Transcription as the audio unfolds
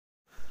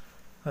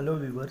Hello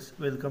viewers,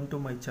 welcome to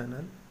my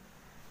channel.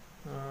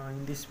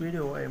 In this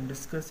video I am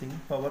discussing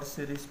power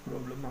series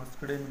problem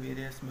asked in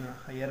various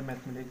higher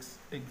mathematics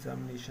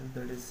examinations,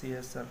 that is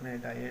CSIR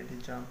NET,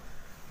 IIT JAM,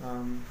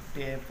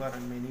 TFR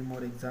and many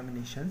more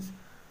examinations.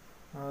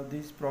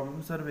 These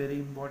problems are very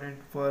important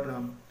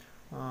for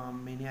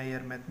many higher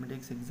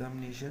mathematics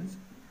examinations.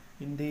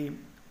 In the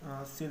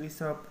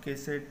series of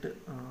KSET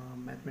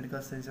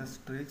Mathematical Sciences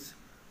Tricks,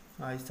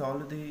 I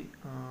solved the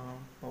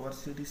power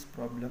series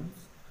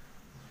problems.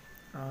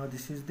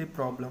 This is the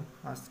problem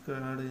asked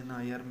in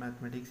higher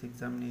mathematics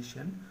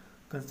examination.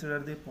 Consider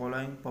the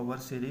following power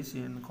series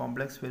in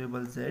complex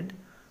variable z.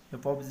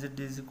 F of z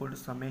is equal to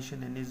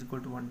summation n is equal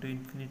to 1 to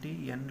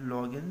infinity n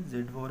log n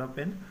z power of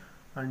n,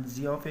 and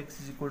g of x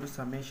is equal to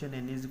summation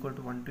n is equal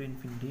to 1 to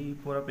infinity e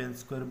power of n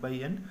square by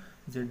n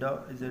z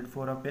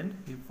power of n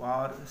if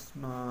r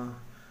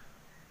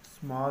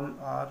small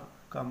r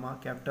comma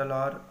capital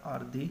R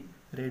are the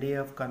radii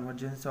of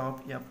convergence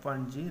of f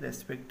and g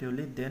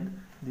respectively, then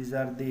these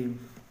are the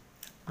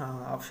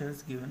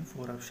options given,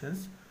 4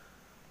 options.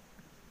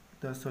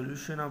 The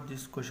solution of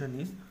this question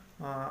is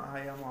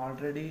I am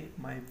already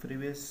my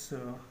previous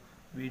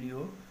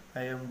video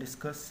I am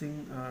discussed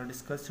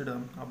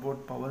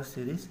about power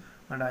series,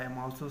 and I am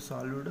also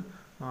solved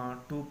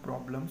 2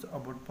 problems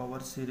about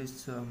power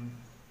series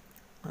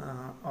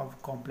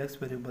of complex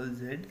variable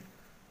z.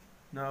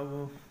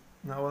 Now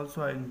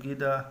also I give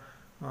the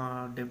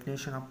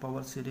definition of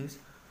power series.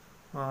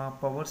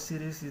 Power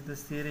series is the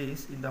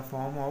series in the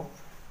form of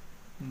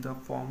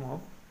f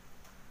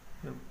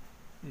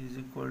is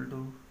equal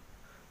to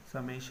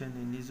summation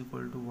n is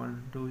equal to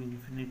 1 to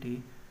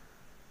infinity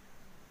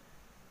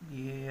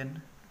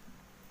an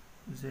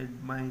z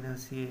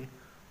minus a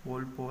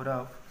whole power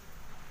of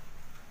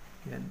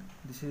n.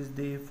 This is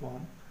the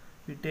form.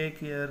 We take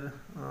here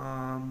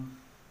an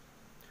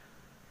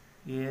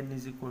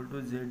is equal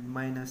to z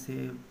minus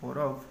a power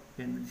of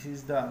n. This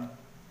is the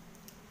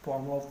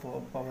form of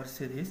power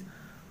series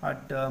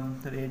at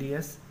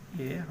radius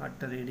a,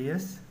 at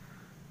radius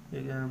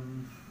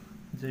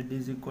z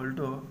is equal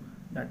to,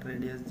 that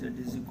radius z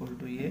is equal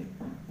to a.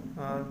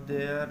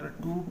 There are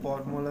 2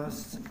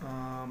 formulas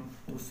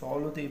to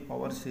solve the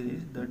power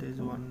series. That is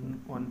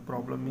one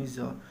problem is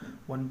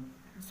one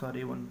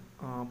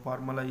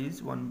formula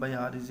is 1 by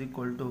r is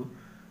equal to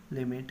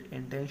limit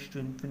n tends to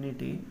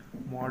infinity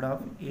mod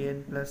of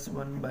an plus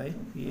 1 by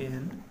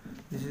an.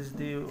 This is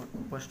the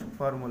first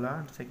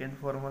formula. Second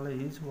formula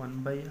is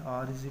 1 by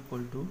r is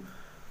equal to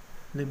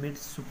limit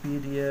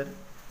superior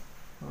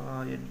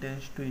n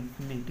tends to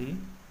infinity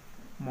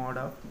mod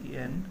of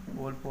n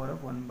whole power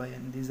of 1 by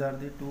n. These are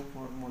the 2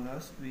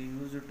 formulas we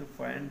use to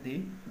find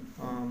the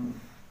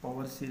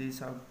power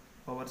series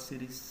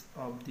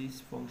of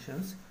these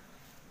functions.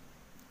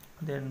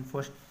 Then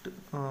first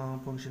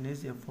function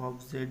is f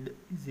of z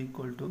is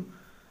equal to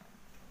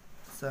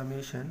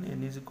summation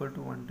n is equal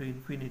to 1 to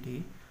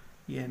infinity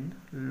n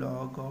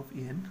log of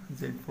n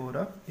z power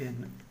of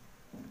n.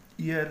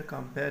 Here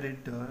compare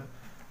it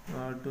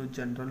to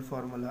general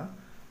formula.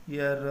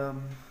 Here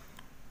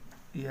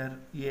an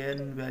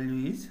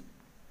value is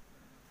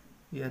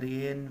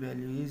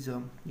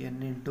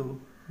n into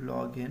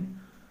log n.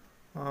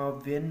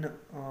 When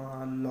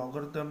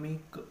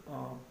logarithmic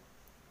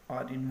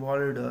are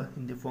involved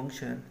in the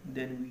function,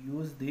 then we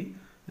use the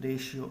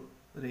ratio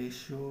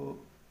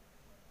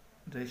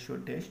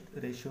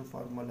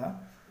formula,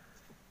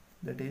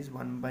 that is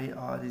 1 by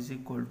r is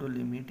equal to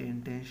limit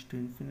n tends to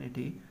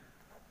infinity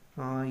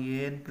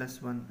an plus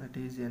 1, that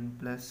is n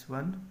plus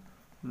 1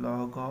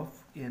 log of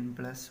n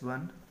plus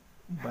 1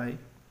 by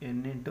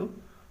n into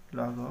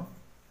log of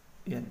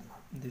n.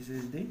 This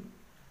is the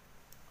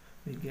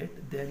we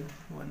get. Then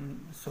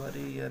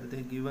here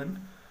they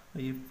given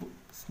if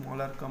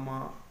smaller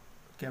comma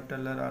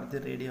capital R are the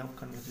radii of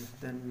convergence,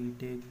 then we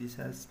take this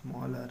as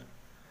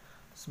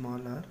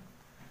smaller.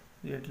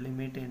 We get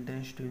limit n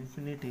tends to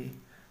infinity.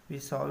 We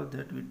solve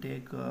that, we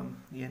take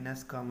n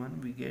as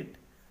common, we get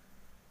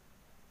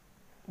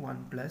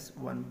 1 plus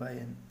 1 by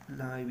n.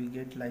 Now we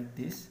get like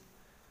this,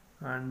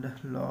 and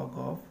log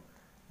of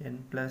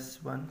n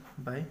plus 1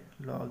 by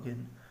log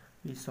n.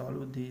 We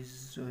solve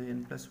this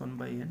n plus 1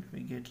 by n,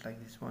 we get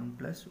like this 1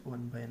 plus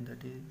 1 by n,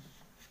 that is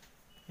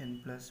n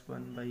plus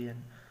 1 by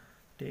n.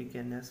 Take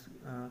n as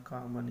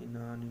common in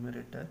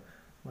numerator,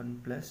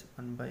 1 plus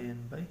 1 by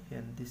n by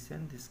n. This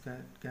and this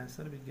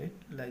cancel, we get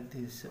like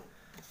this.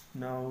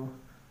 Now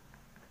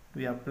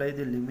we apply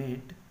the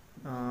limit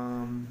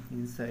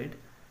inside,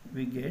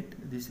 we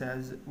get this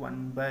as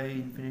 1 by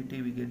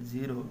infinity, we get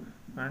 0,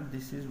 and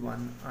this is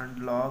 1,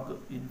 and log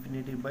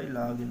infinity by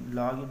log n.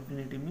 Log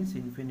infinity means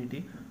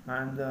infinity,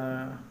 and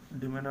the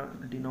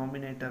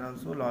denominator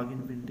also log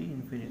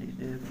infinity.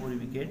 Therefore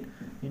we get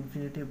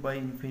infinity by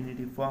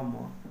infinity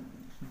form.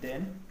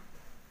 Then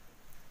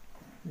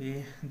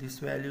this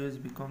value is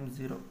becomes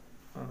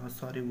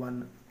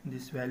 1.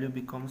 This value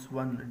becomes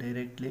 1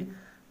 directly.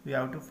 We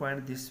have to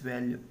find this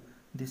value.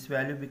 This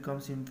value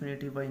becomes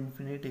infinity by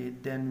infinity.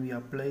 Then we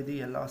apply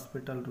the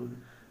L'Hospital rule.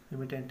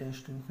 Limit n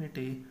tends to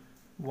infinity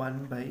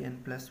 1 by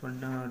n plus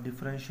 1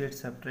 differentiate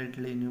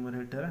separately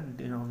numerator and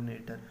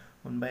denominator.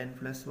 1 by n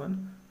plus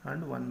 1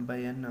 and 1 by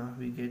n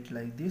we get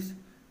like this.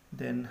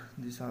 Then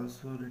this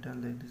also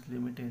written like this,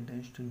 limit n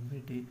tends to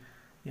infinity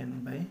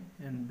n by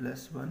n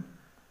plus 1,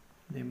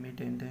 limit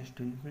n tends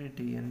to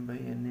infinity n by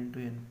n into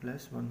n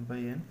plus 1 by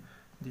n.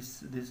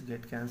 This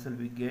get cancelled,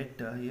 we get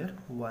here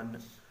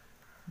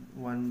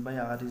 1 by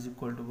r is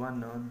equal to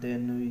 1.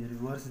 Then we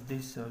reverse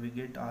this, we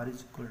get r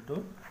is equal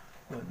to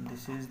 1.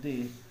 This is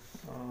the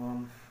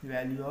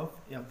value of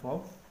f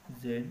of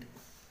z.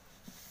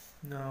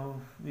 Now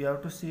we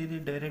have to see the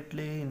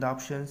directly in the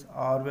options,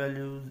 r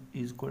value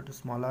is equal to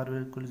small r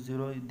value equal to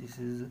 0. This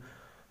is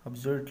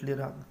absolutely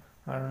wrong,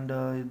 and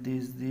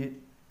this the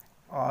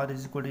r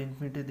is equal to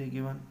infinity they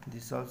given,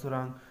 this is also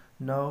wrong.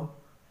 Now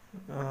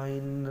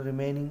in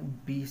remaining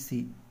b,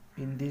 c,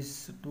 in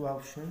these two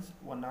options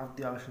one of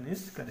the option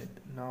is correct.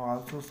 Now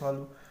also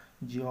solve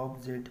g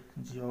of z.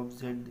 G of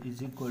z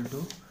is equal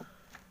to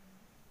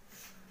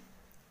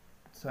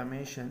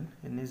summation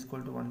n is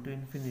equal to 1 to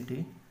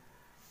infinity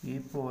e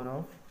power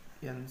of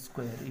n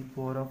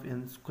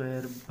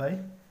square by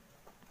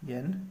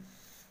n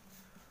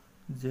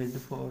z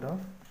power of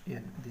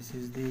n. This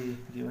is the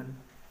given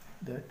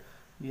that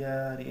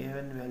here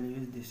a1 value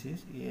is, this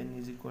is an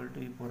is equal to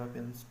e power of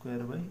n square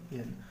by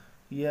n.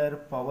 Here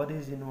power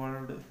is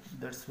involved,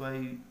 that's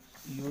why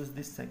use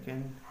this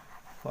second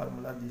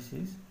formula. This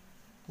is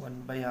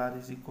 1 by r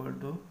is equal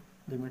to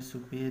limit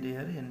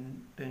superior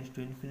n tends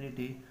to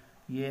infinity,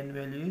 an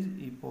value is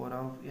e power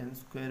of n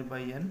square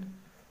by n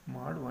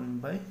mod 1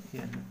 by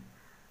n.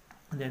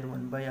 Then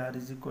 1 by r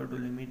is equal to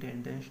limit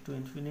n tends to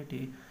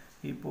infinity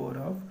e power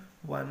of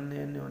 1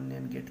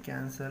 n get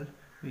cancelled,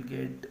 we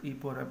get e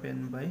power of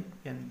n by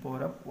n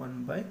power of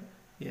 1 by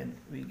n,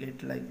 we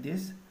get like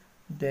this.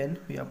 Then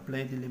we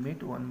apply the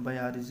limit, 1 by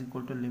r is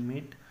equal to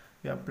limit,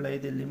 we apply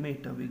the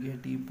limit, we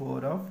get e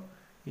power of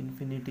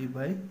infinity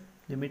by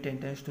limit n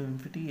tends to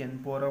infinity n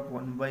power of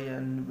 1 by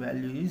n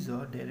value is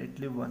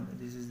directly 1.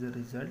 This is the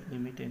result,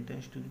 limit n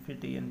tends to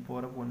infinity n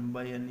power of 1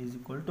 by n is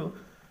equal to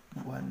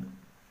 1.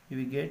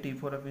 We get e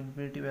power of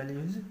infinity value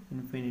is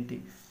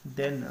infinity.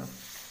 Then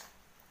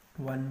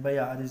 1 by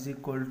r is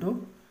equal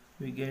to,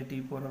 we get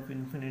e power of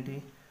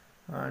infinity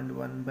and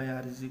 1 by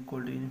r is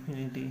equal to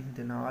infinity,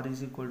 then r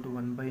is equal to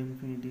 1 by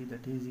infinity,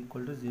 that is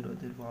equal to 0,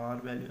 therefore r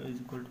value is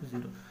equal to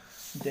 0.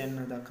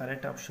 Then the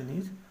correct option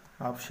is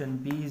option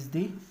B is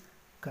the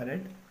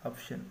correct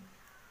option.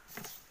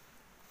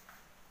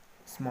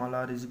 Small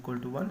r is equal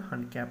to 1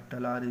 and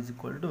capital R is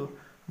equal to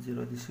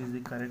 0. This is the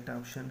correct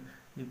option.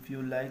 If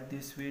you like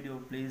this video,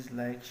 please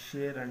like,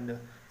 share and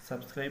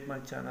subscribe my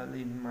channel.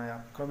 In my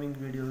upcoming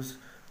videos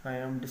I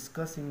am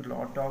discussing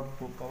lot of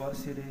power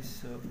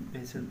series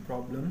based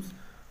problems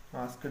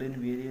asked in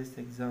various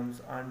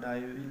exams, and I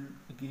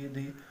will give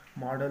the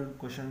model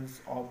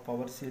questions of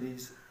power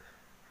series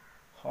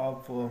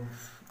of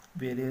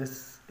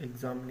various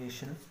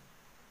examinations.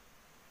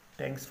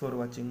 Thanks for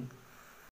watching.